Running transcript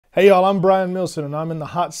Hey y'all, I'm Brian Milson and I'm in the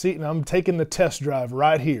hot seat and I'm taking the test drive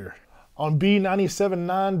right here on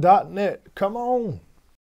B979.net. Come on.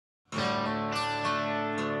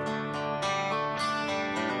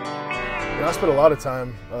 I spent a lot of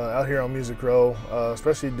time out here on Music Row,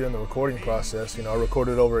 especially during the recording process. I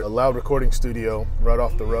recorded over at a loud recording studio right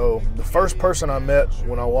off the row. The first person I met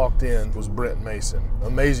when I walked in was Brent Mason.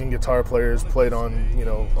 Amazing guitar players, played on,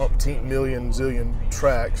 umpteen million zillion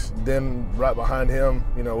tracks. Then right behind him,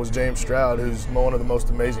 was James Stroud, who's one of the most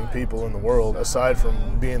amazing people in the world. Aside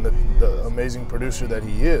from being the amazing producer that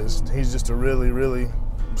he is, he's just a really, really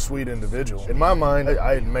sweet individual. In my mind,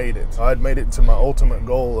 I had made it. I had made it to my ultimate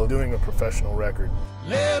goal of doing a professional record.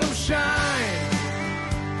 Let 'em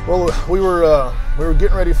shine. Well, we were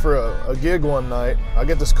getting ready for a gig one night. I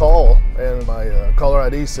get this call, and my caller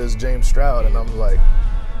ID says James Stroud, and I'm like,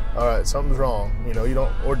 all right, something's wrong. You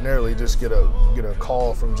don't ordinarily just get a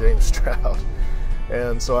call from James Stroud.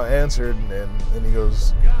 And so I answered, and he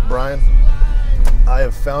goes, Brian, I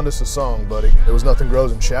have found us a song, buddy. It was Nothing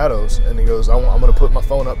Grows in Shadows. And he goes, I'm going to put my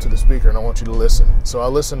phone up to the speaker and I want you to listen. So I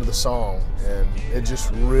listened to the song and it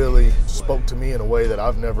just really spoke to me in a way that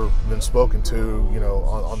I've never been spoken to,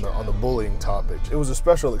 on the bullying topic. It was a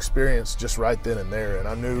special experience just right then and there, and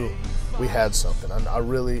I knew we had something. I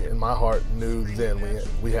really, in my heart, knew then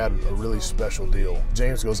we had a really special deal.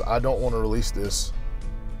 James goes, I don't want to release this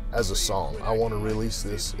as a song. I want to release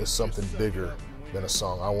this as something bigger than a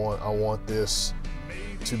song. I want this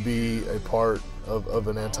to be a part of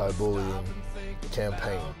an anti-bullying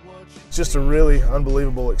campaign. It's just a really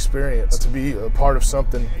unbelievable experience to be a part of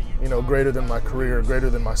something, greater than my career, greater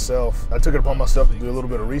than myself. I took it upon myself to do a little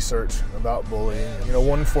bit of research about bullying.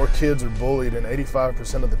 1 in 4 kids are bullied, and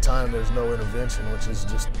 85% of the time there's no intervention, which is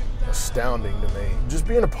just astounding to me. Just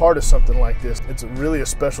being a part of something like this, it's really a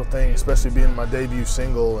special thing, especially being my debut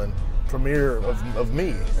single and premiere of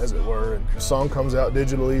me, as it were. And the song comes out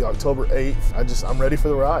digitally October 8th. I'm ready for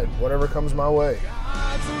the ride, whatever comes my way.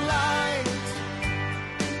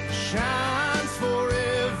 Shine.